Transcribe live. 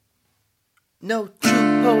No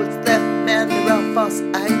true poets left, man, they're all false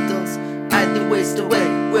idols. Idly waste away,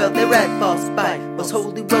 well, they ride false Bibles.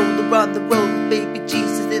 Holy roller on the roller, baby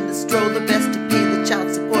Jesus in the stroller. Best to pay the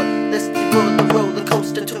child support, lest you roll the roller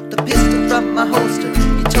coaster. Took the pistol from my holster,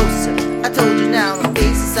 you toaster. I told you now, my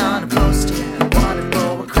face is on a